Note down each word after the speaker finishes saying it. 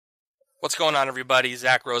What's going on, everybody?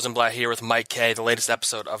 Zack Rosenblatt here with Mike Kaye, the latest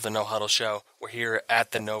episode of the No-Huddle Show. We're here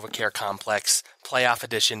at the NovaCare Complex, playoff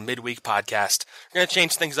edition, midweek podcast. We're going to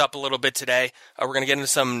change things up a little bit today. We're going to get into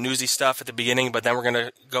some newsy stuff at the beginning, but then we're going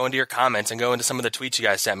to go into your comments and go into some of the tweets you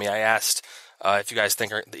guys sent me. I asked if you guys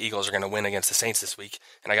think the Eagles are going to win against the Saints this week,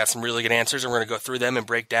 and I got some really good answers, and we're going to go through them and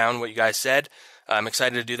break down what you guys said. I'm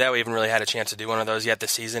excited to do that. We haven't really had a chance to do one of those yet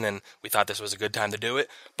this season, and we thought this was a good time to do it.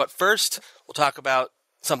 But first, we'll talk about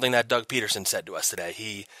something that Doug Pederson said to us today.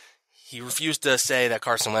 He refused to say that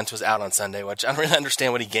Carson Wentz was out on Sunday, which I don't really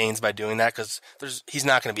understand what he gains by doing that because he's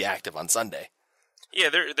not going to be active on Sunday.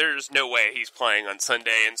 Yeah, there's no way he's playing on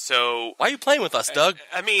Sunday, and so... Why are you playing with us, Doug?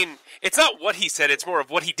 I mean, it's not what he said, it's more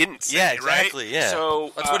of what he didn't say, yeah, exactly, right? Yeah,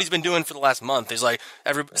 so, that's what he's been doing for the last month. He's like,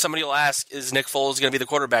 somebody will ask, is Nick Foles going to be the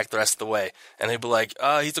quarterback the rest of the way? And he'll be like,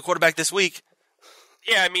 he's the quarterback this week.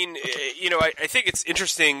 Yeah, I mean, I think it's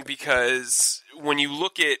interesting because when you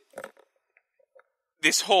look at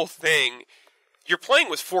this whole thing, you're playing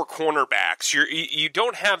with four cornerbacks. You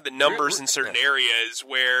don't have the numbers in certain areas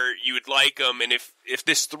where you would like them. And if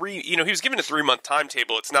this he was given a 3-month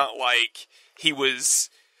timetable. It's not like he was,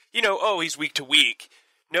 he's week to week.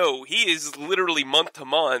 No, he is literally month to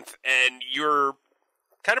month, and you're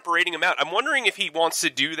kind of parading him out. I'm wondering if he wants to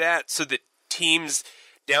do that so that teams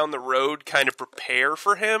down the road kind of prepare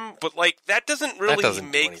for him, but that doesn't really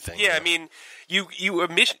make anything. Yeah, I mean, you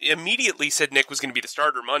immediately said Nick was going to be the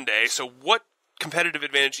starter Monday, so what competitive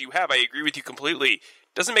advantage do you have? I agree with you completely.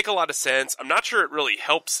 Doesn't make a lot of sense. I'm not sure it really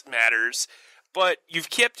helps matters, but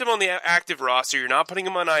you've kept him on the active roster. You're not putting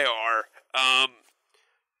him on IR. I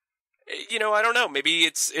don't know. Maybe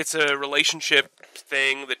it's a relationship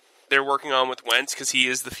thing that they're working on with Wentz because he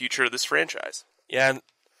is the future of this franchise. Yeah,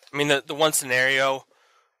 I mean, the one scenario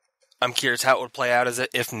I'm curious how it would play out is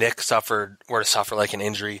if Nick were to suffer like an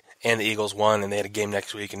injury and the Eagles won and they had a game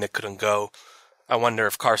next week and Nick couldn't go. I wonder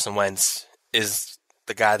if Carson Wentz is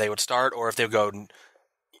the guy they would start, or if they would go,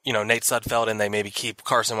 Nate Sudfeld, and they maybe keep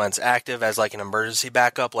Carson Wentz active as like an emergency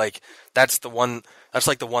backup. That's the one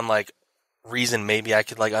reason maybe I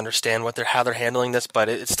could understand how they're handling this, but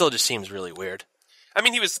it still just seems really weird. I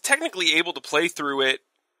mean, he was technically able to play through it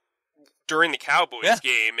during the Cowboys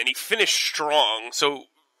game, and he finished strong, so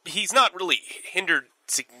he's not really hindered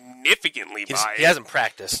significantly by it. He hasn't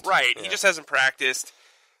practiced. Right, yeah. He just hasn't practiced.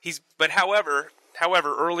 However,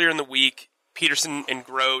 earlier in the week, Pederson and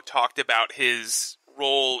Groh talked about his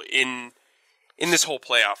role in this whole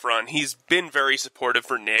playoff run. He's been very supportive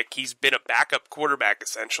for Nick. He's been a backup quarterback,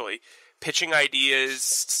 essentially, pitching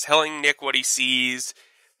ideas, telling Nick what he sees,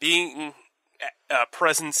 being a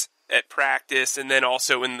presence at practice, and then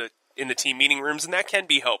also in the team meeting rooms, and that can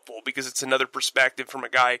be helpful because it's another perspective from a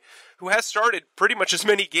guy who has started pretty much as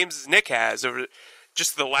many games as Nick has over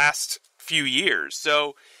just the last few years.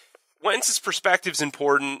 So Wentz's perspective is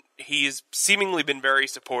important. He's seemingly been very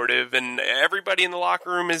supportive, and everybody in the locker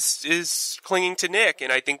room is clinging to Nick,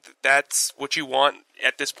 and I think that's what you want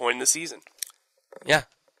at this point in the season. Yeah.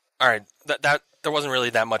 All right. That there wasn't really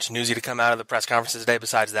that much newsy to come out of the press conferences today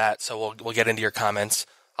besides that, so we'll get into your comments.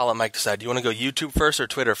 I'll let Mike decide. Do you want to go YouTube first or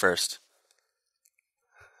Twitter first?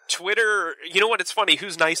 Twitter, you know what? It's funny.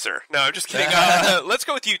 Who's nicer? No, I'm just kidding. Let's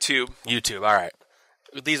go with YouTube. YouTube. All right.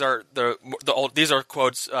 These are these are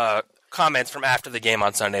quotes, comments from after the game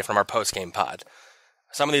on Sunday from our post-game pod.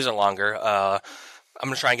 Some of these are longer. I'm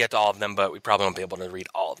going to try and get to all of them, but we probably won't be able to read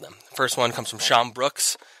all of them. First one comes from Sean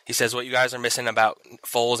Brooks. He says, what you guys are missing about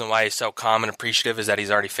Foles and why he's so calm and appreciative is that he's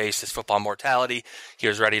already faced his football mortality. He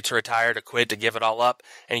was ready to retire, to quit, to give it all up,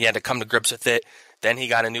 and he had to come to grips with it. Then he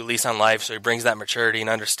got a new lease on life, so he brings that maturity and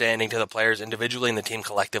understanding to the players individually and the team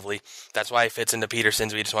collectively. That's why he fits into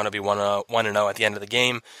Pederson's. We just want to be 1-0 at the end of the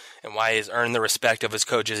game, and why he's earned the respect of his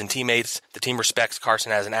coaches and teammates. The team respects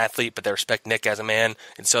Carson as an athlete, but they respect Nick as a man,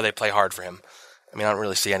 and so they play hard for him. I mean, I don't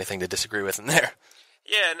really see anything to disagree with in there.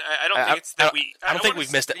 Yeah, and I don't think it's that we... I don't think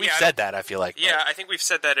we've missed it. We've said that, I feel like. Yeah, I think we've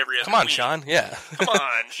said that every other week. Come on, Sean. Yeah. Come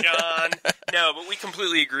on, Sean. No, but we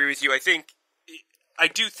completely agree with you. I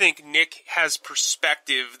do think Nick has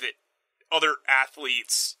perspective that other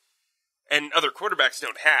athletes and other quarterbacks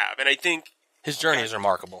don't have. And I think... His journey is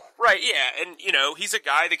remarkable. Right, yeah. And, he's a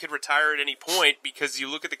guy that could retire at any point because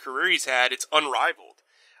you look at the career he's had, it's unrivaled.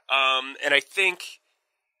 And I think...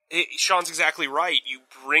 Sean's exactly right. You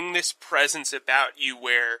bring this presence about you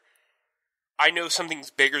where I know something's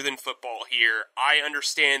bigger than football here. I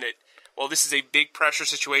understand that, this is a big pressure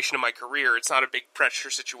situation in my career. It's not a big pressure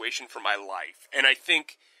situation for my life. And I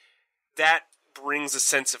think that brings a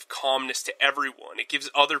sense of calmness to everyone. It gives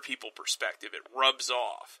other people perspective. It rubs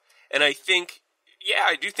off. And I think,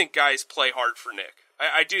 I do think guys play hard for Nick.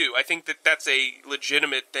 I do. I think that that's a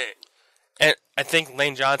legitimate thing. And I think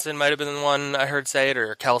Lane Johnson might have been the one I heard say it,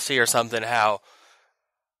 or Kelsey or something, how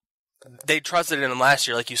they trusted in him last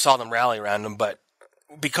year, like you saw them rally around him, but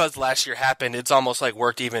because last year happened, it's almost like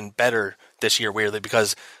worked even better this year, weirdly,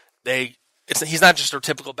 because he's not just a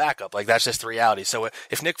typical backup. Like, that's just the reality. So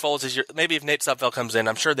if Nick Foles is maybe if Nate Sudfeld comes in,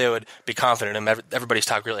 I'm sure they would be confident in him. Everybody's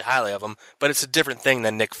talked really highly of him, but it's a different thing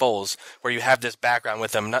than Nick Foles, where you have this background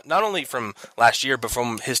with him, not only from last year, but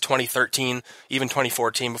from his 2013, even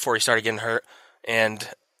 2014, before he started getting hurt. And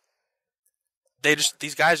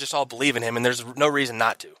these guys just all believe in him, and there's no reason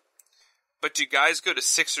not to. But do guys go to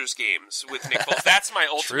Sixers games with Nick Foles? That's my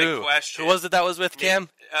ultimate question. Who was it that was with Cam?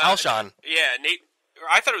 Alshon. Yeah, Nate.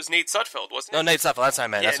 I thought it was Nate Sudfeld, wasn't it? No, Nate Sudfeld. That's what I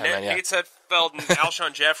meant. Nate Sudfeld and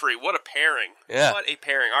Alshon Jeffrey. What a pairing. Yeah. What a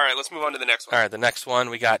pairing. All right, let's move on to the next one. All right, the next one,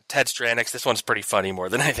 we got Ted Stranix. This one's pretty funny more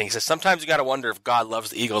than anything. He says, sometimes you got to wonder if God loves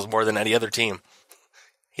the Eagles more than any other team.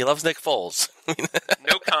 He loves Nick Foles.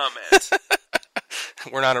 No comment.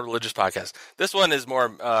 We're not a religious podcast. This one is more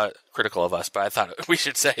critical of us, but I thought we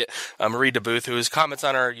should say it. Marie DeBooth, who comments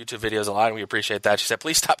on our YouTube videos a lot, and we appreciate that. She said,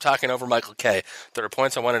 please stop talking over Michael Kaye. There are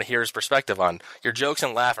points I wanted to hear his perspective on. Your jokes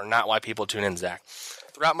and laugh are not why people tune in, Zach.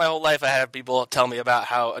 Throughout my whole life, I had people tell me about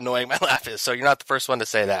how annoying my laugh is, so you're not the first one to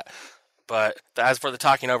say that. But as for the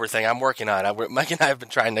talking over thing, I'm working on it. Mike and I have been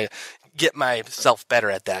trying to get myself better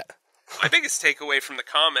at that. My biggest takeaway from the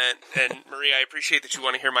comment, and Maria, I appreciate that you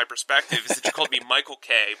want to hear my perspective, is that you called me Michael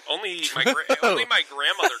Kaye. Only my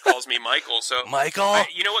grandmother calls me Michael. So Michael?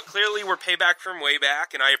 You know what? Clearly, we're payback from way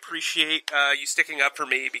back, and I appreciate you sticking up for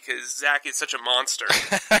me because Zach is such a monster.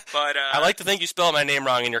 But I like to think you spelled my name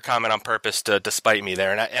wrong in your comment on purpose to spite me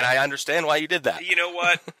there, and I understand why you did that. You know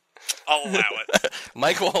what? I'll allow it.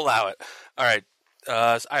 Mike will allow it. All right.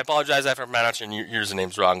 I apologize if I'm pronouncing your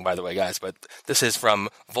usernames wrong, by the way, guys, but this is from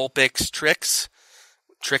Vulpix Tricks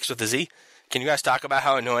with a Z. Can you guys talk about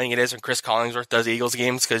how annoying it is when Chris Collinsworth does Eagles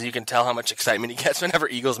games? Because you can tell how much excitement he gets whenever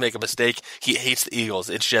Eagles make a mistake. He hates the Eagles.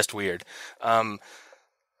 It's just weird.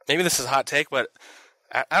 Maybe this is a hot take, but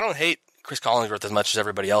I don't hate Chris Collinsworth as much as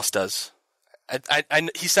everybody else does.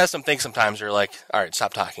 He says some things sometimes where you're like, all right,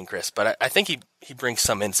 stop talking, Chris. But I think he brings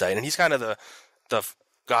some insight, and he's kind of the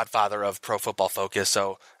godfather of Pro Football Focus,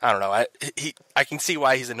 so I don't know. I can see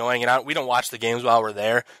why he's annoying, and we don't watch the games while we're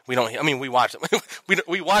there. We watch them.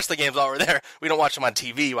 we watch the games while we're there. We don't watch them on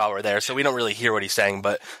TV while we're there, so we don't really hear what he's saying.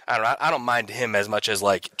 But I don't mind him as much as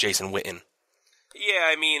like Jason Witten. Yeah,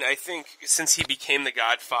 I mean, I think since he became the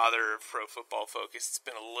godfather of Pro Football Focus, it's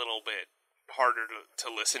been a little bit harder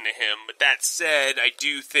to listen to him. But that said, I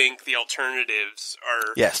do think the alternatives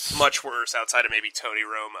are much worse outside of maybe Tony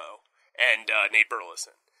Romo and Nate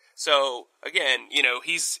Burleson. So again, you know,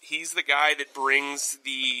 he's the guy that brings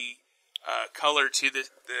the color to the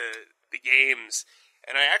games,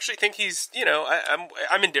 and I actually think he's, you know,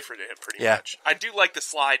 I'm indifferent to him pretty much. I do like the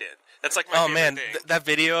slide in. That's like my favorite thing. That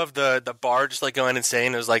video of the bar just like going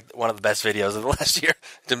insane, it was like one of the best videos of the last year.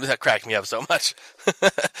 That cracked me up so much. All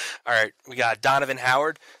right, we got Donovan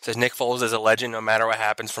Howard. Says Nick Foles is a legend no matter what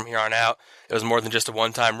happens from here on out. It was more than just a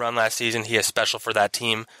one-time run last season. He is special for that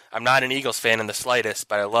team. I'm not an Eagles fan in the slightest,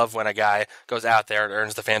 but I love when a guy goes out there and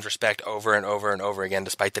earns the fans' respect over and over and over again,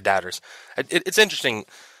 despite the doubters. It's interesting.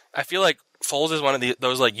 I feel like Foles is one of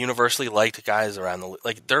those like universally liked guys around the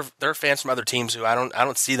like. They're fans from other teams who I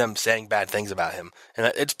don't see them saying bad things about him,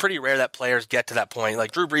 and it's pretty rare that players get to that point.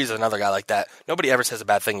 Like Drew Brees is another guy like that. Nobody ever says a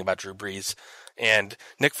bad thing about Drew Brees. And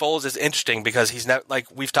Nick Foles is interesting because he's like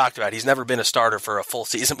we've talked about, he's never been a starter for a full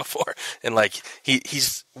season before, and like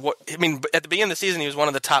he's what I mean. At the beginning of the season, he was one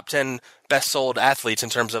of the top 10 best sold athletes in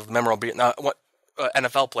terms of memorabilia.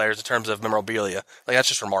 NFL players in terms of memorabilia. Like that's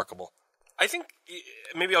just remarkable. I think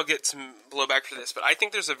maybe I'll get some blowback for this, but I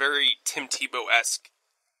think there's a very Tim Tebow-esque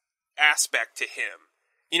aspect to him.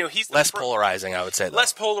 You know, he's less polarizing, I would say.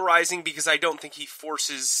 Less polarizing because I don't think he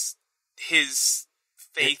forces his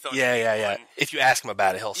faith on anyone. Yeah. If you ask him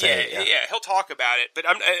about it, he'll say it. Yeah, he'll talk about it. But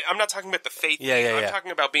I'm not talking about the faith thing. I'm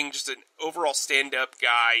talking about being just an overall stand-up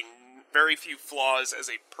guy, very few flaws as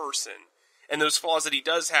a person. And those flaws that he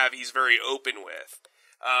does have, he's very open with.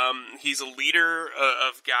 He's a leader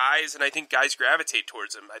of guys, and I think guys gravitate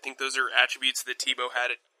towards him. I think those are attributes that Tebow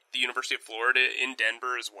had at the University of Florida, in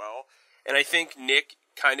Denver as well. And I think Nick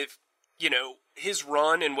kind of, you know, his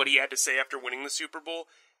run and what he had to say after winning the Super Bowl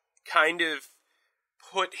kind of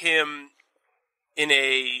put him in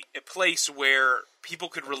a place where people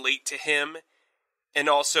could relate to him and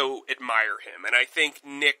also admire him. And I think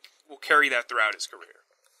Nick will carry that throughout his career.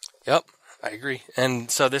 Yep. I agree. And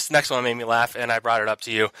so this next one made me laugh, and I brought it up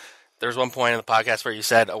to you. There was one point in the podcast where you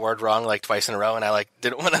said a word wrong like twice in a row, and I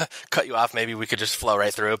didn't want to cut you off. Maybe we could just flow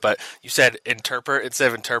right through it. But you said interpret instead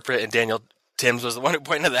of interpret, and Daniel Timms was the one who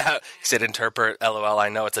pointed that out. He said interpret. LOL. I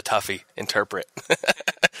know it's a toughie. Interpret.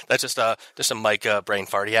 That's just a Mike brain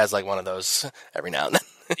fart. He has one of those every now and then.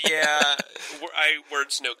 Yeah,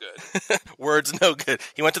 words no good. Words no good.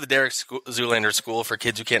 He went to the Derek Zoolander School for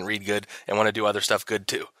kids who can't read good and want to do other stuff good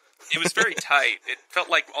too. It was very tight. It felt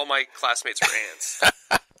like all my classmates were ants.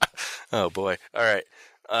 Oh boy. All right.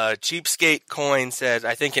 Cheapskate Coin says,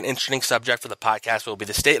 I think an interesting subject for the podcast will be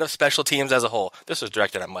the state of special teams as a whole. This was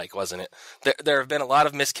directed at Mike, wasn't it? There have been a lot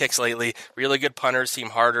of missed kicks lately. Really good punters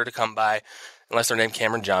seem harder to come by, unless they're named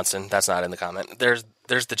Cameron Johnson. That's not in the comment. There's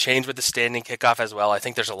the change with the standing kickoff as well. I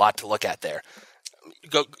think there's a lot to look at there.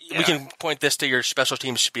 We can point this to your special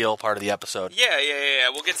teams spiel part of the episode. Yeah.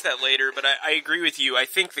 We'll get to that later, but I agree with you. I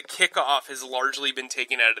think the kickoff has largely been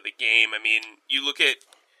taken out of the game. I mean, you look at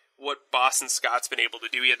what Boston Scott's been able to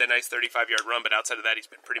do. He had that nice 35-yard run, but outside of that, he's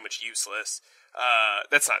been pretty much useless.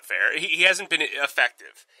 That's not fair. He hasn't been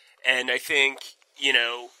effective. And I think,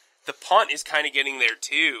 the punt is kind of getting there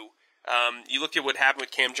too. You look at what happened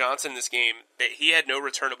with Cam Johnson in this game, that he had no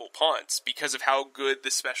returnable punts because of how good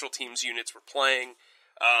the special teams units were playing.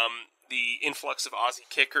 The influx of Aussie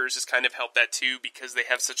kickers has kind of helped that too because they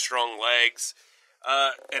have such strong legs.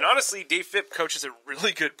 And honestly, Dave Phipp coaches a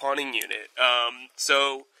really good punting unit.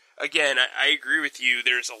 So, again, I agree with you.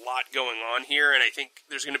 There's a lot going on here, and I think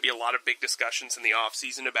there's going to be a lot of big discussions in the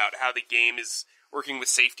offseason about how the game is working with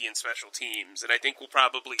safety and special teams. And I think we'll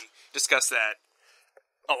probably discuss that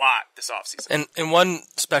a lot this offseason. And one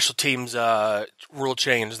special teams rule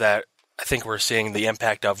change that I think we're seeing the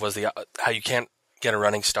impact of was how you can't get a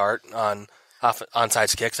running start on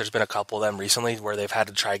onside kicks. There's been a couple of them recently where they've had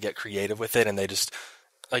to try to get creative with it, and they just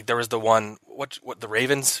there was the one what the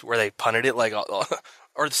Ravens where they punted it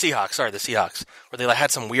or the Seahawks, where they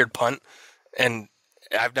had some weird punt, and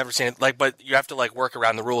I've never seen it but you have to work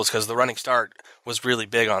around the rules because the running start was really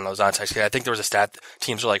big on those onside kicks. I think there was a stat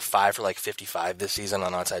teams were 5 for 55 this season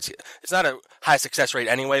on onside kicks. It's not a high success rate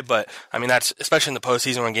anyway, but I mean that's especially in the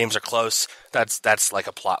postseason when games are close. That's like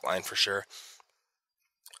a plot line for sure.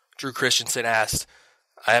 Drew Christensen asked,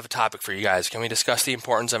 I have a topic for you guys. Can we discuss the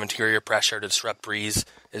importance of interior pressure to disrupt Breeze?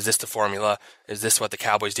 Is this the formula? Is this what the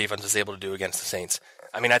Cowboys defense is able to do against the Saints?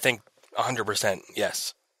 I mean, I think 100%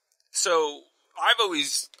 yes. So I've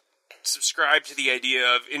always subscribed to the idea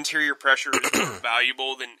of interior pressure is more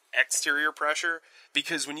valuable than exterior pressure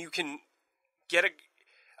because when you can get a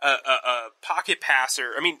pocket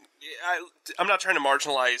passer, I mean, I'm not trying to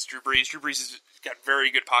marginalize Drew Brees. Drew Brees has got very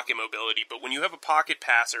good pocket mobility, but when you have a pocket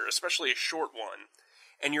passer, especially a short one,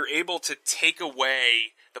 and you're able to take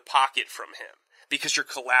away the pocket from him because you're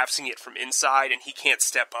collapsing it from inside and he can't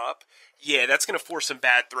step up, yeah, that's going to force some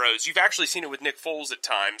bad throws. You've actually seen it with Nick Foles at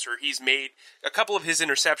times where he's made a couple of his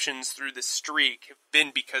interceptions through this streak have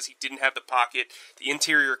been because he didn't have the pocket, the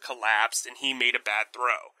interior collapsed, and he made a bad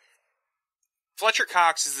throw. Fletcher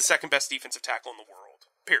Cox is the second best defensive tackle in the world,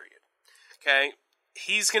 period. Okay?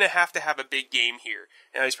 He's going to have a big game here.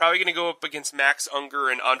 Now, he's probably going to go up against Max Unger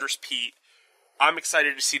and Andres Pete. I'm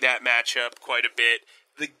excited to see that matchup quite a bit.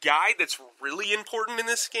 The guy that's really important in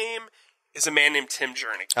this game is a man named Tim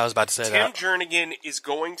Jernigan. I was about to say that. Tim Jernigan is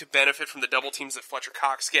going to benefit from the double teams that Fletcher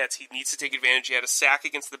Cox gets. He needs to take advantage. He had a sack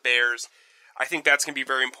against the Bears. I think that's going to be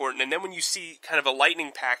very important. And then when you see kind of a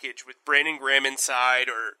lightning package with Brandon Graham inside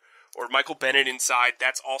or Michael Bennett inside,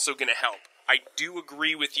 that's also going to help. I do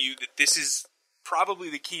agree with you that this is probably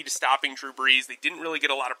the key to stopping Drew Brees. They didn't really get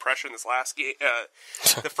a lot of pressure in this last game.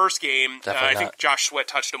 The first game, I think Josh Sweat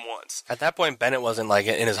touched him once. At that point, Bennett wasn't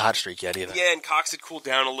in his hot streak yet either. Yeah, and Cox had cooled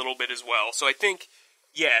down a little bit as well. So I think,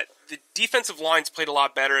 the defensive lines played a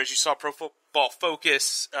lot better. As you saw, Pro Football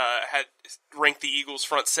Focus had ranked the Eagles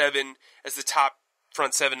front seven as the top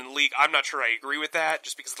front seven in the league. I'm not sure I agree with that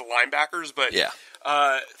just because of the linebackers, but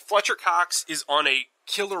Fletcher Cox is on a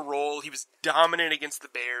killer role. He was dominant against the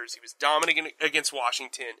Bears. He was dominant against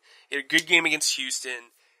Washington. He had a good game against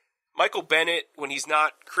Houston. Michael Bennett, when he's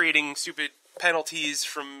not creating stupid penalties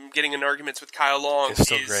from getting in arguments with Kyle Long,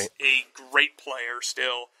 is a great player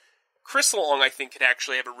still. Chris Long, I think, could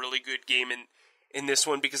actually have a really good game in this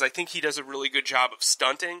one because I think he does a really good job of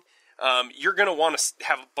stunting. You're going to want to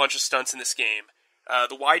have a bunch of stunts in this game.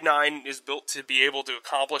 The wide nine is built to be able to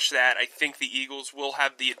accomplish that. I think the Eagles will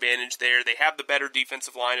have the advantage there. They have the better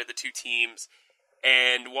defensive line of the two teams.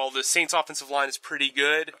 And while the Saints' offensive line is pretty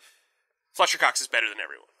good, Fletcher Cox is better than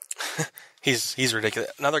everyone. He's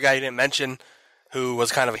ridiculous. Another guy you didn't mention, who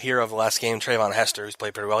was kind of a hero of the last game, Trayvon Hester, who's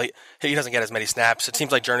played pretty well. He doesn't get as many snaps. It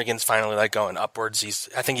seems like Jernigan's finally going upwards.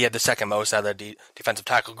 I think he had the second most out of the defensive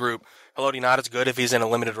tackle group. Haloti not as good if he's in a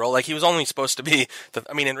limited role. He was only supposed to be,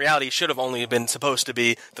 in reality, he should have only been supposed to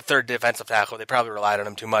be the third defensive tackle. They probably relied on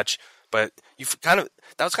him too much. But that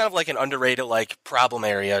was kind of like an underrated problem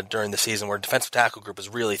area during the season where defensive tackle group was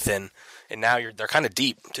really thin, and now they're kind of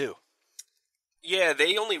deep too. Yeah,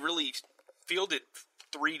 they only really fielded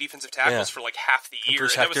 3 defensive tackles for half the year.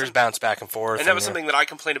 Bruce Hector's bounced back and forth. And that was something that I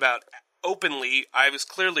complained about openly. I was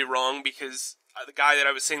clearly wrong because the guy that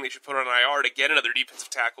I was saying they should put on IR to get another defensive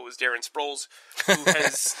tackle was Darren Sproles, who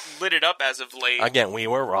has lit it up as of late. Again, we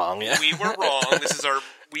were wrong. Yeah. We were wrong. This is our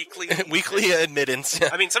weekly admittance.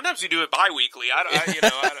 Sometimes we do it bi-weekly.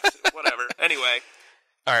 Whatever. Anyway.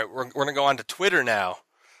 All right, we're going to go on to Twitter now.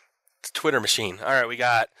 The Twitter machine. All right, we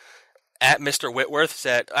got at Mr. Whitworth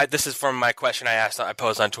said, this is from my question I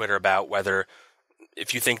posed on Twitter about whether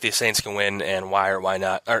if you think the Saints can win and why or why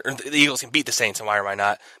not, or the Eagles can beat the Saints and why or why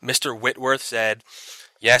not. Mr. Whitworth said,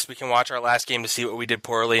 yes, we can watch our last game to see what we did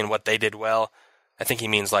poorly and what they did well. I think he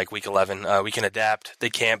means week 11. We can adapt.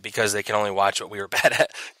 They can't because they can only watch what we were bad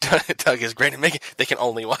at. Doug is great at making. They can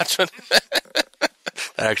only watch what.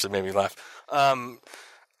 That actually made me laugh. I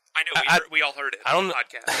know we all heard it. I don't know.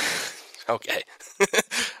 Podcast. Okay.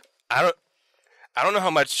 I don't know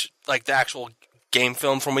how much the actual game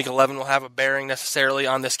film from Week 11 will have a bearing necessarily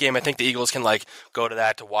on this game. I think the Eagles can go to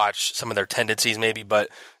that to watch some of their tendencies maybe, but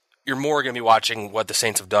you're more going to be watching what the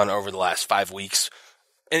Saints have done over the last 5 weeks.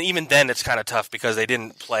 And even then it's kind of tough because they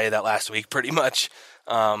didn't play that last week pretty much.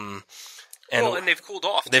 And they've cooled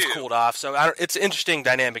off They've cooled off. So it's an interesting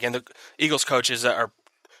dynamic. And the Eagles coaches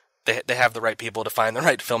they have the right people to find the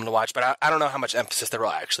right film to watch, but I don't know how much emphasis there will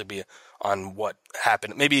actually be on what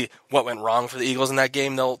happened. Maybe what went wrong for the Eagles in that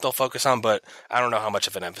game they'll focus on, but I don't know how much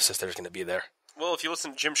of an emphasis there's going to be there. Well, if you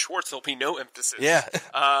listen to Jim Schwartz, there'll be no emphasis. Yeah.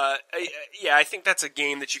 I think that's a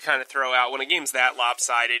game that you kind of throw out. When a game's that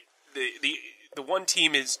lopsided, the one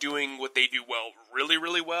team is doing what they do well, really,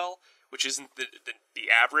 really well, which isn't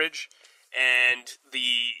the average, and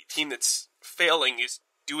the team that's failing is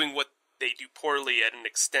doing what they do poorly at an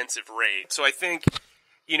extensive rate. So I think,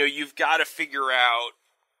 you've got to figure out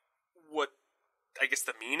what, I guess,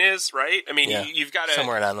 the mean is, right? I mean, you've got to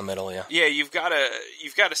somewhere down the middle, yeah. Yeah, you've got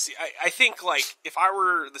to see. I think if I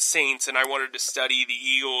were the Saints and I wanted to study the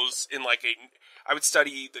Eagles in I would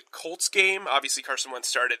study the Colts game. Obviously, Carson Wentz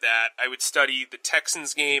started that. I would study the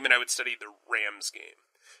Texans game, and I would study the Rams game.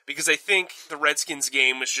 Because I think the Redskins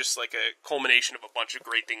game was just a culmination of a bunch of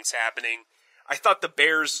great things happening. I thought the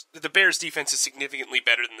Bears defense is significantly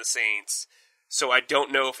better than the Saints, so I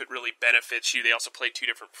don't know if it really benefits you. They also play 2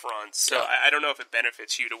 different fronts, so I don't know if it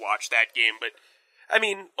benefits you to watch that game. But,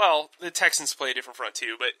 the Texans play a different front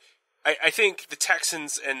too, but I think the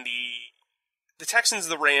Texans and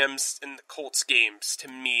the Rams, and the Colts games, to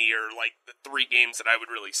me, are the 3 games that I would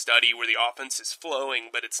really study, where the offense is flowing,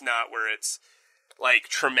 but it's not where it's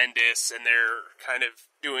tremendous and they're kind of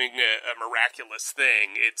doing a miraculous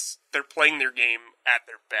thing. They're playing their game at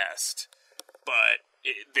their best, but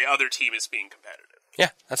the other team is being competitive. Yeah,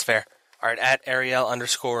 that's fair. All right, at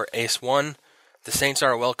Ariel_Ace1, the Saints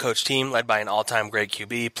are a well-coached team led by an all-time great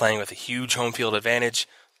QB playing with a huge home field advantage,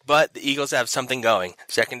 but the Eagles have something going.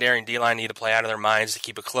 Secondary and D-line need to play out of their minds to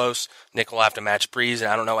keep it close. Nick will have to match Breeze,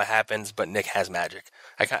 and I don't know what happens, but Nick has magic.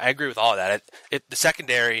 I agree with all of that. The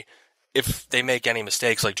secondary, if they make any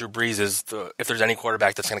mistakes, Drew Brees if there's any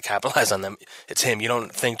quarterback that's going to capitalize on them, it's him. You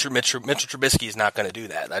don't think Mitchell Trubisky is not going to do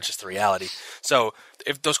that. That's just the reality. So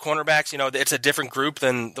if those cornerbacks, it's a different group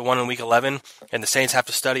than the one in Week 11, and the Saints have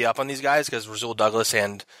to study up on these guys because Rasul Douglas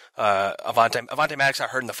and Avonte Maddox got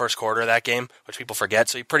hurt in the first quarter of that game, which people forget.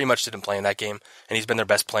 So he pretty much didn't play in that game, and he's been their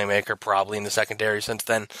best playmaker probably in the secondary since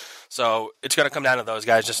then. So it's going to come down to those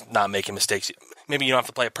guys just not making mistakes. Maybe you don't have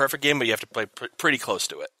to play a perfect game, but you have to play pretty close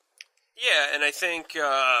to it. Yeah, and I think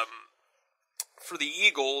for the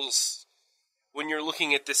Eagles, when you're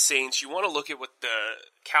looking at the Saints, you want to look at what the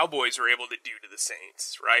Cowboys were able to do to the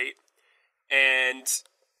Saints, right? And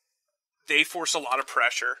they force a lot of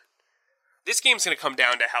pressure. This game's going to come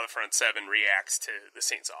down to how the front seven reacts to the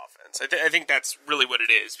Saints' offense. I think that's really what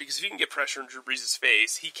it is, because if you can get pressure in Drew Brees'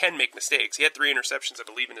 face, he can make mistakes. He had 3 interceptions, I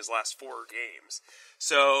believe, in his last 4 games.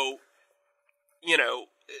 So,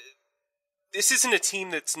 this isn't a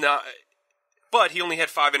team that's not... But he only had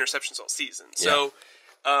 5 interceptions all season. So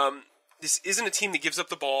this isn't a team that gives up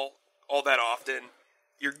the ball all that often.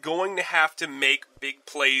 You're going to have to make big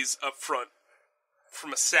plays up front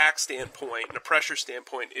from a sack standpoint and a pressure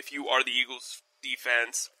standpoint if you are the Eagles'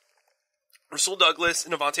 defense. Rasul Douglas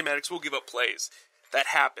and Avonte Maddox will give up plays. That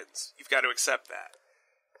happens. You've got to accept that.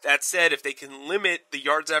 That said, if they can limit the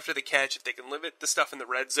yards after the catch, if they can limit the stuff in the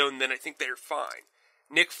red zone, then I think they're fine.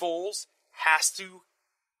 Nick Foles has to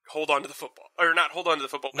hold on to the football. Or not hold on to the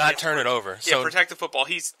football. Not turn it over. Yeah, protect the football.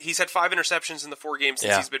 He's had 5 interceptions in the 4 games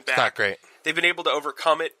since he's been back. It's not great. They've been able to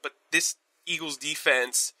overcome it, but this Eagles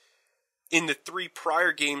defense, in the 3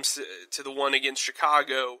 prior games to the one against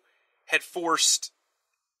Chicago, had forced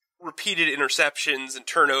repeated interceptions and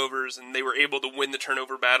turnovers, and they were able to win the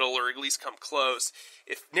turnover battle or at least come close.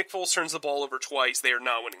 If Nick Foles turns the ball over twice, they are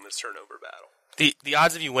not winning this turnover battle. The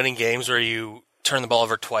odds of you winning games where you turn the ball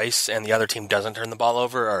over twice and the other team doesn't turn the ball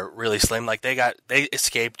over are really slim. Like they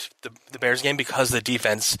escaped the Bears game because the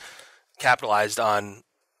defense capitalized on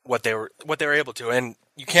what they were able to, and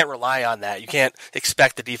you can't rely on that. You can't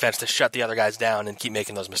expect the defense to shut the other guys down and keep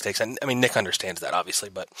making those mistakes. And I mean, Nick understands that obviously,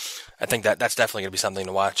 but I think that's definitely going to be something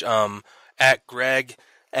to watch. At Greg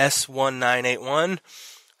S1981,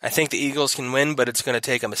 I think the Eagles can win, but it's going to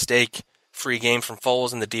take a mistake-free game from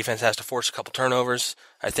Foles, and the defense has to force a couple turnovers.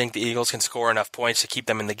 I think the Eagles can score enough points to keep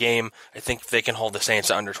them in the game. I think if they can hold the Saints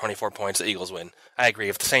to under 24 points, the Eagles win. I agree.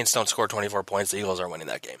 If the Saints don't score 24 points, the Eagles are winning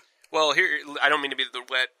that game. Well, here, I don't mean to be the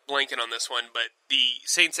wet blanket on this one, but the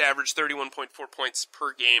Saints averaged 31.4 points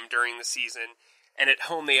per game during the season, and at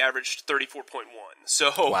home they averaged 34.1.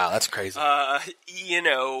 So, wow, that's crazy.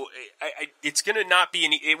 It's going to not be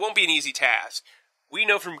it won't be an easy task. We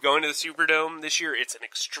know from going to the Superdome this year, it's an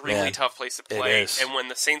extremely tough place to play, and when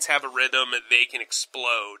the Saints have a rhythm, they can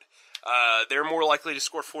explode. They're more likely to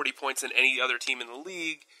score 40 points than any other team in the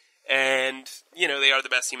league, and they are the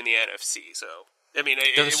best team in the NFC. So. I mean,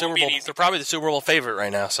 they're probably the Super Bowl favorite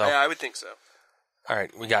right now. So yeah, I would think so. All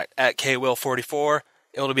right, we got at KWill44.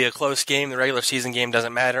 It'll be a close game. The regular season game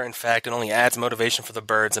doesn't matter. In fact, it only adds motivation for the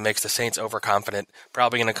Birds and makes the Saints overconfident.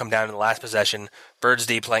 Probably going to come down to the last possession. Birds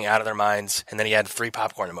D playing out of their minds, and then he had 3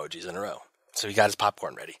 popcorn emojis in a row. So he got his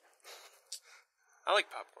popcorn ready. I like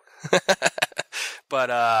popcorn.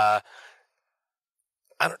 But I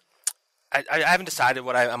haven't decided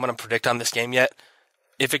what I'm going to predict on this game yet.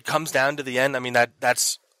 If it comes down to the end, I mean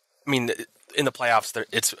in the playoffs,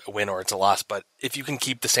 it's a win or it's a loss. But if you can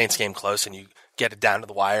keep the Saints game close and you get it down to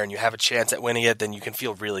the wire and you have a chance at winning it, then you can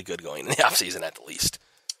feel really good going in the offseason at the least.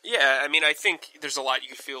 Yeah, I mean, I think there's a lot you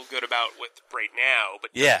can feel good about with right now.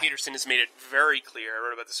 But Doug Pederson has made it very clear. I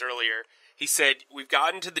wrote about this earlier. He said, we've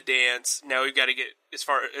gotten to the dance. Now we've got to get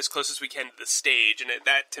as close as we can to the stage. And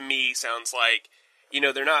that to me sounds like,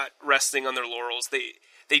 they're not resting on their laurels.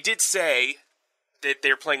 They did say that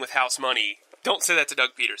they're playing with house money. Don't say that to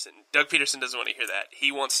Doug Pederson. Doug Pederson doesn't want to hear that.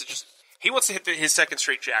 He wants to hit his second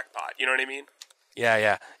straight jackpot. You know what I mean?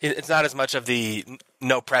 Yeah. It's not as much of the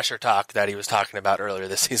no pressure talk that he was talking about earlier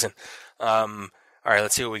this season. All right,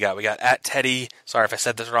 let's see what we got. We got at Teddy. Sorry if I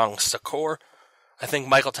said this wrong. Sakor. I think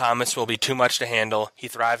Michael Thomas will be too much to handle. He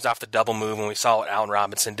thrives off the double move, and we saw what Allen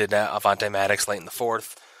Robinson did to Avonte Maddox late in the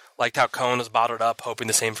 4th. Liked how Cohen was bottled up, hoping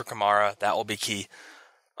the same for Kamara. That will be key.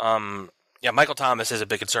 Yeah, Michael Thomas is a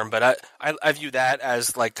big concern, but I view that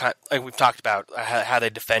as like we've talked about how they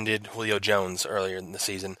defended Julio Jones earlier in the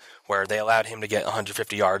season, where they allowed him to get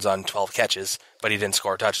 150 yards on 12 catches, but he didn't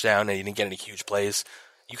score a touchdown and he didn't get any huge plays.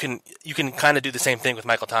 You can kind of do the same thing with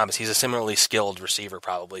Michael Thomas. He's a similarly skilled receiver,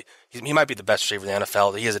 probably. He might be the best receiver in the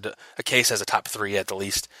NFL. He has a case as a top 3 at the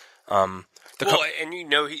least. And they're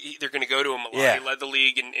going to go to him a lot. Yeah. He led the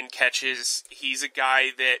league in catches. He's a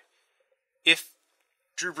guy that if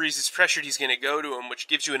Drew Brees is pressured, he's going to go to him, which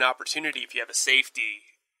gives you an opportunity if you have a safety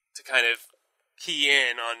to kind of key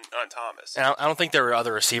in on Thomas. And I don't think their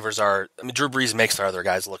other receivers are. I mean, Drew Brees makes their other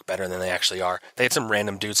guys look better than they actually are. They had some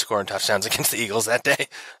random dudes scoring touchdowns against the Eagles that day.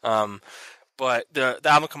 But the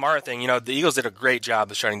Alvin Kamara thing, the Eagles did a great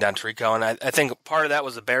job of shutting down Tirico, and I think part of that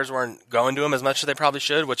was the Bears weren't going to him as much as they probably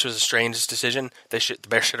should, which was a strange decision. The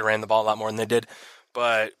Bears should have ran the ball a lot more than they did.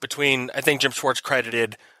 But I think Jim Schwartz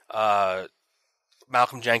credited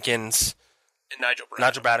Malcolm Jenkins and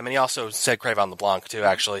Nigel Bradham, and he also said Crayvon LeBlanc too,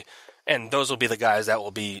 actually. And those will be the guys that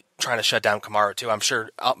will be trying to shut down Kamara too. I'm sure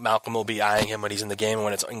Malcolm will be eyeing him when he's in the game, and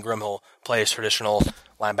when it's Ingram, he'll play his traditional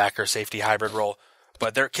linebacker safety hybrid role.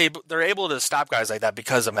 But they're able to stop guys like that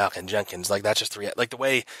because of Malcolm Jenkins. Like that's just the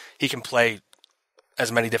way he can play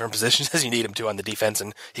as many different positions as you need him to on the defense,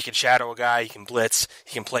 and he can shadow a guy, he can blitz,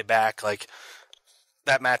 he can play back. Like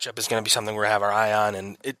that matchup is going to be something we're going to have our eye on,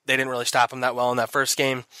 and they didn't really stop him that well in that first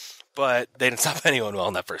game, but they didn't stop anyone well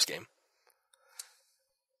in that first game.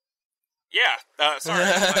 Yeah, sorry,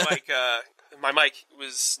 my mic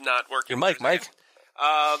was not working. Your mic, Mike.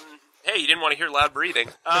 Hey, you didn't want to hear loud breathing.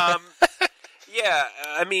 Yeah,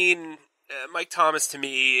 I mean, Mike Thomas to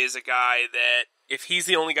me is a guy that if he's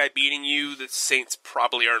the only guy beating you, the Saints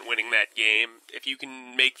probably aren't winning that game. If you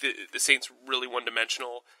can make the Saints really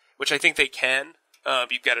one-dimensional, which I think they can,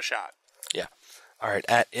 you've got a shot. Yeah. All right,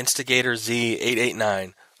 at Instigator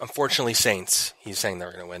Z889, unfortunately Saints, he's saying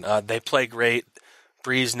they're going to win. They play great.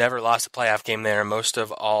 Breeze never lost a playoff game there. Most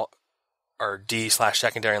of all our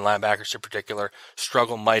D/secondary and linebackers in particular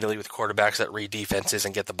struggle mightily with quarterbacks that read defenses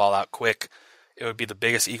and get the ball out quick. It would be the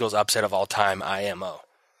biggest Eagles upset of all time, IMO.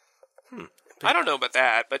 I don't know about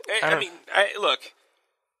that, but look,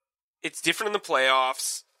 it's different in the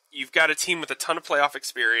playoffs. You've got a team with a ton of playoff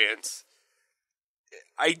experience.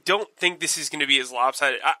 I don't think this is going to be as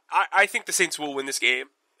lopsided. I think the Saints will win this game.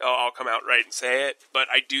 I'll come out right and say it, but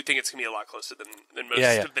I do think it's going to be a lot closer than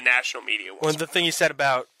most of the national media wants. Well, the thing you said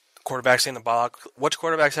about quarterbacks getting the ball out, which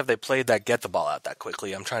quarterbacks have they played that get the ball out that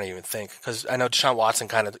quickly? I'm trying to even think, because I know Deshaun Watson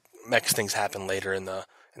kind of makes things happen later in the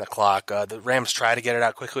clock. The Rams tried to get it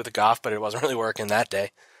out quickly with the Goff, but it wasn't really working that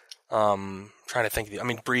day. Trying to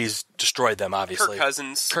think. Breeze destroyed them, obviously.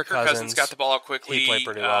 Kirk Cousins got the ball out quickly. He played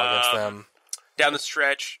pretty well against them. Down the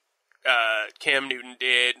stretch, Cam Newton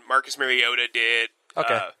did. Marcus Mariota did.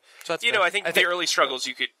 Okay. So that's I think the early struggles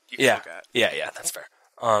you could look at. Yeah, that's fair.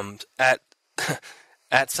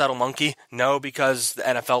 At Subtle Monkey, no, because the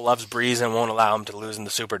NFL loves Breeze and won't allow him to lose in the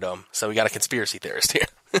Superdome. So we got a conspiracy theorist here.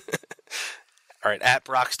 All right, at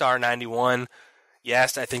Brockstar91,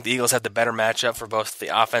 yes, I think the Eagles have the better matchup for both the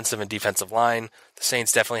offensive and defensive line. The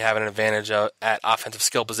Saints definitely have an advantage at offensive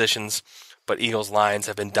skill positions, but Eagles' lines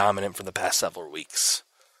have been dominant for the past several weeks.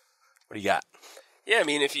 What do you got? Yeah,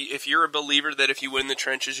 if you're a believer that if you win the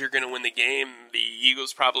trenches, you're going to win the game, the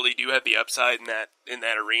Eagles probably do have the upside in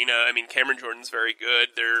that arena. Cameron Jordan's very good.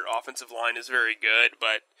 Their offensive line is very good,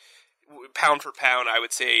 but pound for pound, I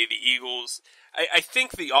would say the Eagles. I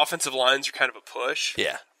think the offensive lines are kind of a push.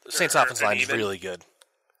 Yeah, the Saints' offensive line is really good,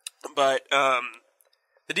 but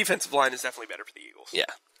the defensive line is definitely better for the Eagles. Yeah.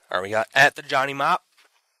 All right, we got at the Johnny Mop.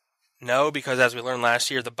 No, because as we learned last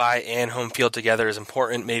year, the bye and home field together is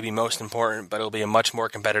important, maybe most important, but it'll be a much more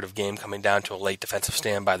competitive game coming down to a late defensive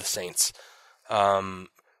stand by the Saints.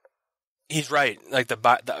 He's right. Like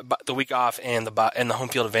the week off and the home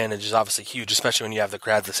field advantage is obviously huge, especially when you have the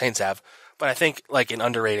crowd the Saints have. But I think like an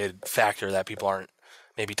underrated factor that people aren't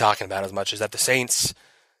maybe talking about as much is that the Saints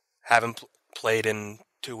haven't played in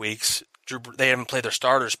 2 weeks. They haven't played their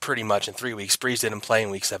starters pretty much in 3 weeks. Breeze didn't play in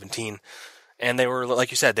week 17. And they were,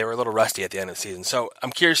 like you said, they were a little rusty at the end of the season. So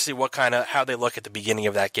I'm curious to see how they look at the beginning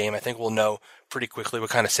of that game. I think we'll know pretty quickly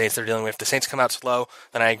what kind of Saints they're dealing with. If the Saints come out slow,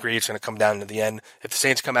 then I agree it's going to come down to the end. If the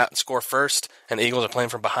Saints come out and score first and the Eagles are playing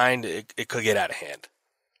from behind, it could get out of hand.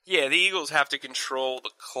 Yeah, the Eagles have to control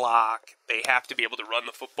the clock. They have to be able to run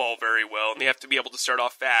the football very well, and they have to be able to start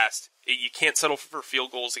off fast. You can't settle for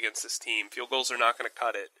field goals against this team. Field goals are not going to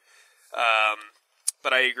cut it.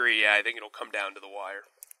 But I agree, I think it'll come down to the wire.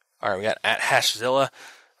 All right, we got at Hashzilla.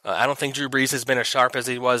 I don't think Drew Brees has been as sharp as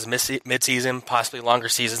he was mid-season. Possibly longer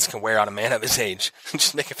seasons can wear on a man of his age.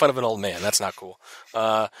 Just making fun of an old man. That's not cool.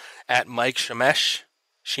 At Mike Shemesh,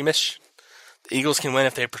 the Eagles can win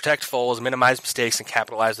if they protect Foles, minimize mistakes, and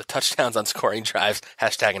capitalize with touchdowns on scoring drives.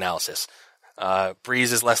 #analysis.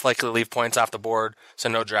 Brees is less likely to leave points off the board, so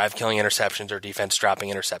no drive-killing interceptions or defense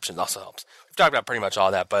dropping interceptions also helps. We've talked about pretty much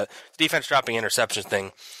all that, but the defense dropping interceptions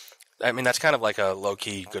thing, that's kind of like a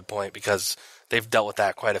low-key good point because they've dealt with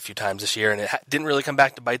that quite a few times this year, and it didn't really come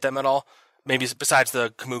back to bite them at all. Maybe besides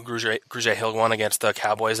the Camus Grugier-Hill one against the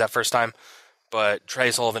Cowboys that first time. But Trey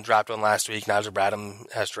Sullivan dropped one last week. Najee Bradham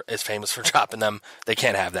is famous for dropping them. They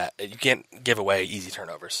can't have that. You can't give away easy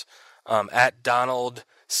turnovers. At Donald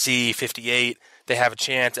C58, they have a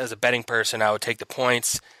chance. As a betting person, I would take the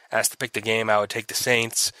points. As to pick the game, I would take the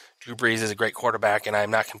Saints. Drew Brees is a great quarterback, and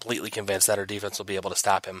I'm not completely convinced that our defense will be able to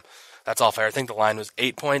stop him. That's all fair. I think the line was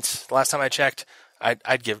 8 points the last time I checked.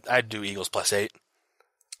 I'd do Eagles +8.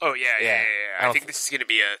 Oh yeah. I think this is going to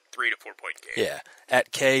be a 3 to 4 point game. Yeah.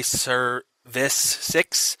 At Kaye Service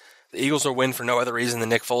 6, the Eagles will win for no other reason than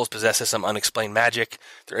Nick Foles possesses some unexplained magic.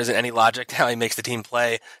 There isn't any logic to how he makes the team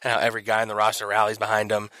play and how every guy in the roster rallies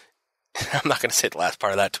behind him. I'm not going to say the last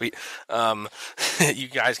part of that tweet. You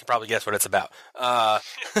guys can probably guess what it's about.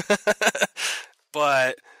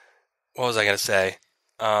 But what was I going to say?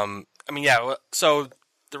 So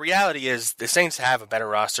the reality is the Saints have a better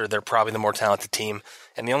roster. They're probably the more talented team.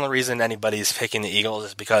 And the only reason anybody's picking the Eagles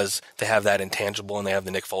is because they have that intangible and they have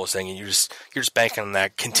the Nick Foles thing. And you're just banking on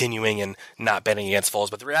that continuing and not betting against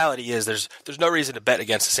Foles. But the reality is there's no reason to bet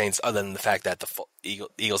against the Saints other than the fact that the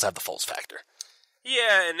Eagles have the Foles factor.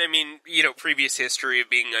 Yeah, and previous history of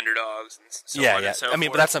being underdogs and so on and so forth.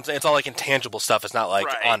 But that's something. It's all like intangible stuff. It's not like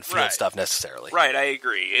on-field stuff necessarily. Right, I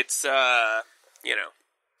agree. It's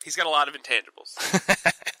he's got a lot of intangibles.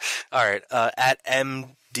 All right, at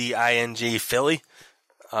MDING Philly,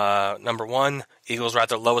 number 1, Eagles were at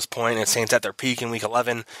their lowest point and Saints at their peak in Week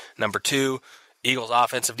 11. Number 2, Eagles'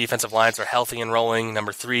 offensive, defensive lines are healthy and rolling.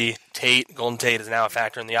 Number 3, Golden Tate is now a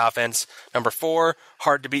factor in the offense. Number 4,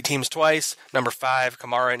 hard to beat teams twice. Number 5,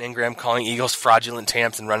 Kamara and Ingram calling Eagles fraudulent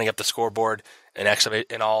champs and running up the scoreboard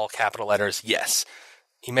in all capital letters. Yes,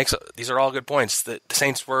 these are all good points. The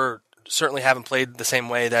Saints certainly haven't played the same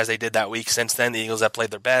way as they did that week. Since then, the Eagles have played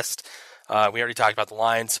their best. We already talked about the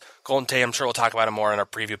lines. Golden Tate, I'm sure we'll talk about him more in our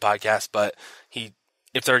preview podcast, but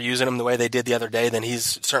if they're using him the way they did the other day, then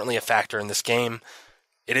he's certainly a factor in this game.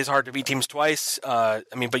 It is hard to beat teams twice. But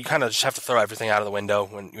you kind of just have to throw everything out of the window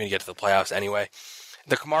when you get to the playoffs anyway.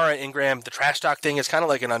 The Kamara, Ingram, the trash talk thing is kind of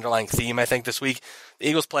like an underlying theme, I think, this week. The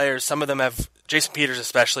Eagles players, some of them have, Jason Peters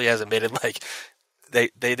especially has admitted,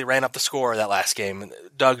 they ran up the score that last game.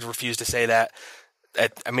 Doug refused to say that.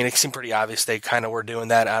 It seemed pretty obvious they kind of were doing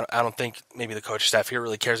that. I don't think maybe the coach staff here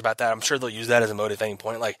really cares about that. I'm sure they'll use that as a motivating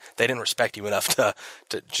point. Like, they didn't respect you enough to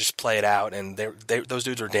just play it out, and those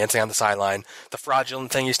dudes were dancing on the sideline. The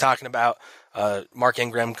fraudulent thing he's talking about, Mark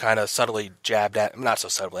Ingram kind of subtly jabbed at, not so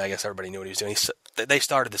subtly, I guess everybody knew what he was doing. They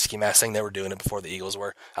started the ski mask thing. They were doing it before the Eagles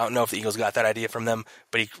were. I don't know if the Eagles got that idea from them,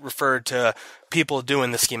 but he referred to people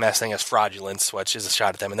doing the ski mask thing as fraudulence, which is a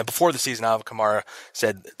shot at them. And then before the season, Alvin Kamara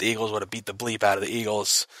said the Eagles would have beat the bleep out of the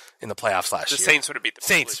Eagles in the playoffs last year. The Saints would have beat the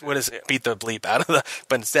Saints would have beat the bleep out of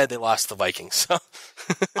but instead they lost the Vikings. So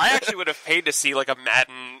I actually would have paid to see like a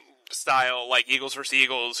Madden style, like Eagles versus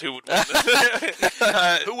Eagles, who would win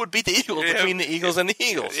who would beat the Eagles between the Eagles and the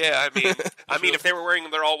Eagles? Yeah, I mean, if they were wearing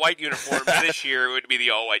their all-white uniforms this year, it would be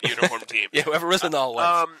the all-white uniform team. Yeah, whoever was in the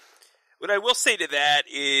all-white. What I will say to that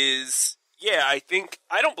is, I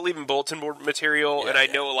don't believe in bulletin board material, and I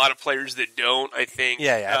know a lot of players that don't. I think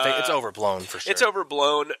I think it's overblown for sure. It's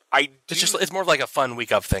overblown. It's more of like a fun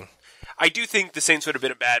week up thing. I do think the Saints would have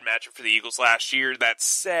been a bad matchup for the Eagles last year. That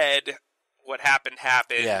said, what happened.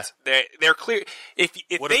 Yeah. They're clear. If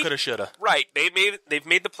woulda, coulda, shoulda. Right. They've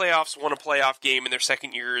made the playoffs, won a playoff game in their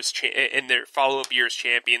second year in their follow-up year as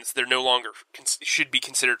champions. They're no longer should be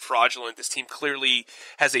considered fraudulent. This team clearly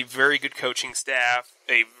has a very good coaching staff,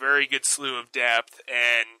 a very good slew of depth,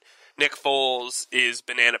 and Nick Foles is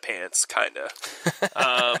banana pants, kind of.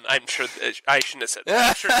 I'm sure I shouldn't have said that.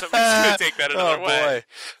 I'm sure somebody's going to take that another way.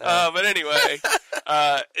 But anyway,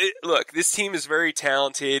 look, this team is very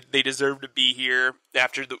talented. They deserve to be here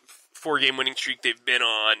after the 4-game winning streak they've been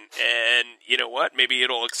on. And you know what? Maybe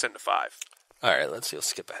it'll extend to 5. All right, let's see. Let's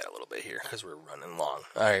skip ahead a little bit here because we're running long.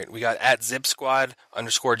 All right, we got at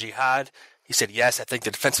 @ZipSquad_Jihad. He said, yes, I think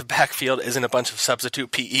the defensive backfield isn't a bunch of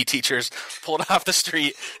substitute PE teachers pulled off the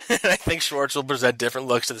street. And I think Schwartz will present different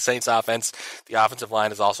looks to the Saints offense. The offensive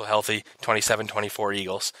line is also healthy, 27-24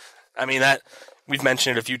 Eagles. That we've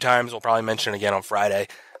mentioned it a few times. We'll probably mention it again on Friday.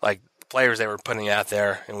 Like, players they were putting out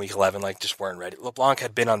there in Week 11, just weren't ready. LeBlanc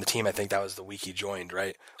had been on the team. I think that was the week he joined,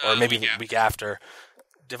 right? Or maybe the week after.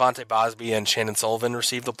 Devontae Bosby and Shannon Sullivan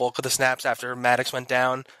received the bulk of the snaps after Maddox went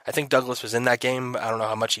down. I think Douglas was in that game. I don't know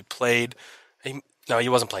how much he played. He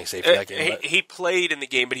wasn't playing safety that game. He played in the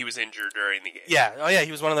game, but he was injured during the game. Yeah. Oh, yeah.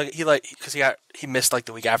 He was one of the because he missed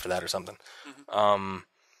the week after that or something. Mm-hmm.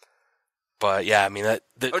 But yeah,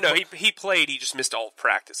 he played. He just missed all of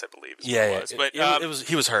practice, I believe.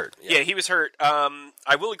 He was hurt. Yeah, he was hurt.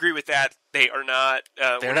 I will agree with that. They are not.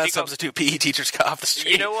 They're not substitute PE teachers got off the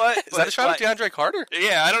street. You know what? Is that a shot at DeAndre Carter?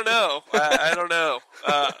 Yeah, I don't know. I don't know.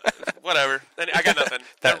 Whatever. I got nothing.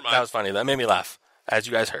 Never mind. That was funny. That made me laugh, as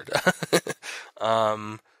you guys heard.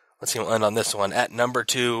 Let's see. We'll end on this one. At number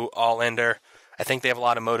 2, All-Ender. I think they have a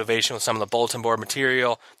lot of motivation with some of the bulletin board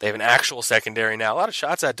material. They have an actual secondary now. A lot of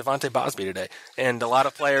shots at Devontae Bosby today. And a lot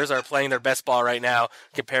of players are playing their best ball right now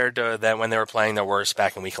compared to them when they were playing their worst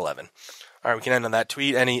back in Week 11. All right, we can end on that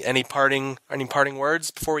tweet. Any parting words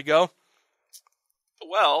before we go?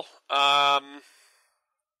 Well, no,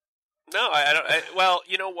 I don't. Well,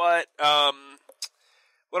 you know what?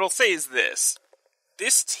 What I'll say is this.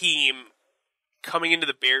 This team, coming into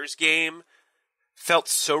the Bears game, felt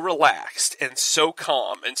so relaxed and so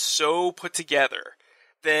calm and so put together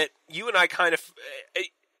that you and I kind of,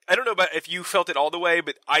 I don't know about if you felt it all the way,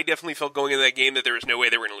 but I definitely felt going into that game that there was no way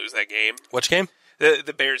they were going to lose that game. Which game?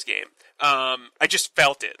 The Bears game. I just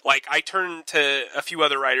felt it. I turned to a few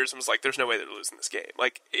other writers and was like, there's no way they're losing this game.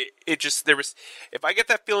 If I get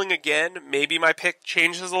that feeling again, maybe my pick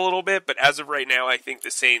changes a little bit, but as of right now, I think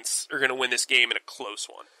the Saints are going to win this game in a close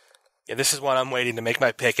one. Yeah, this is one I'm waiting to make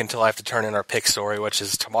my pick until I have to turn in our pick story, which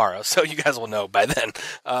is tomorrow. So you guys will know by then.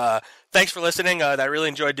 Thanks for listening. I really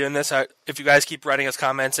enjoyed doing this. If you guys keep writing us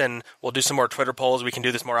comments, and we'll do some more Twitter polls, we can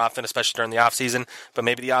do this more often, especially during the off season. But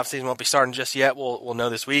maybe the off season won't be starting just yet. We'll know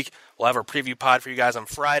this week. We'll have our preview pod for you guys on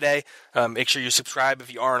Friday. Make sure you subscribe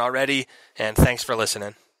if you aren't already. And thanks for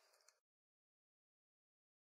listening.